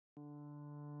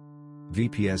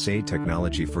VPSA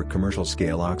technology for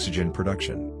commercial-scale oxygen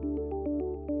production.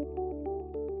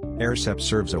 AirSep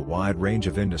serves a wide range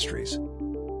of industries.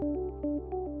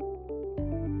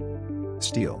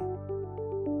 Steel,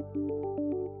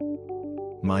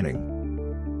 mining,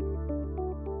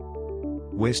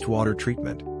 wastewater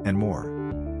treatment, and more.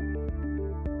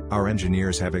 Our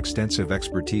engineers have extensive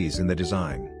expertise in the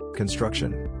design,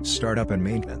 construction, startup and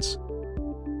maintenance.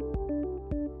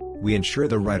 We ensure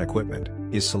the right equipment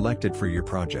is selected for your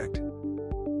project.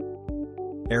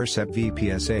 AirSep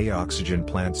VPSA Oxygen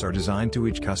plants are designed to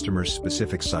each customer's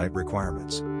specific site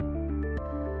requirements.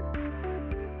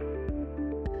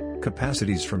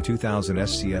 Capacities from 2000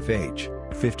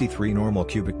 SCFH, 53 normal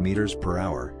cubic meters per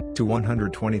hour, to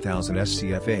 120,000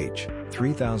 SCFH,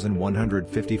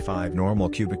 3,155 normal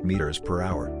cubic meters per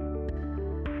hour.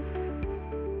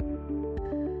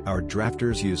 Our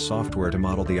drafters use software to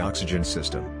model the oxygen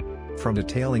system. From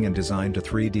detailing and design to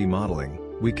 3D modeling,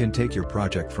 we can take your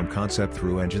project from concept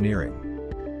through engineering.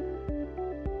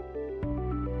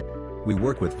 We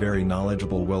work with very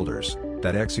knowledgeable welders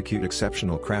that execute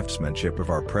exceptional craftsmanship of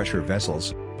our pressure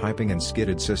vessels, piping and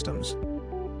skidded systems.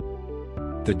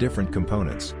 The different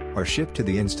components are shipped to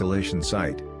the installation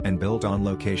site and built on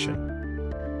location.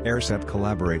 AirSep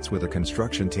collaborates with a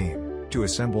construction team to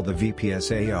assemble the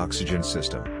VPSA oxygen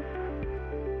system.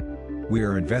 We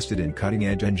are invested in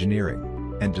cutting-edge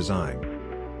engineering and design,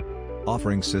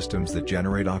 offering systems that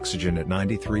generate oxygen at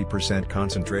 93%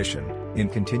 concentration in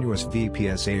continuous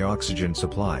VPSA oxygen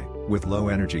supply with low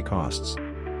energy costs.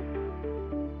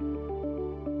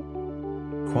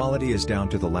 Quality is down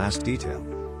to the last detail.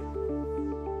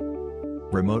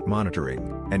 Remote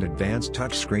monitoring and advanced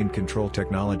touchscreen control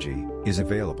technology is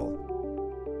available.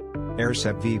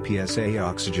 AirSep VPSA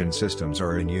oxygen systems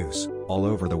are in use all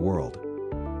over the world.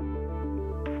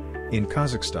 In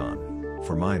Kazakhstan,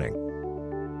 for mining.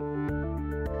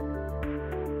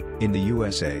 In the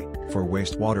USA, for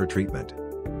wastewater treatment.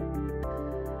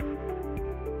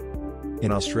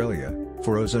 In Australia,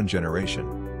 for ozone generation.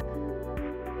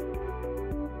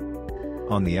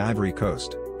 On the Ivory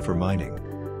Coast, for mining.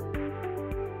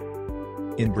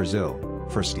 In Brazil,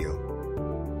 for steel.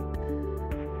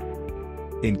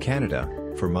 In Canada,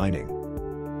 for mining.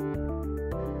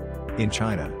 In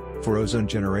China, for ozone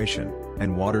generation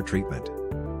and water treatment.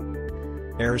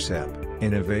 AirSep,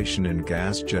 innovation in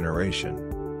gas generation.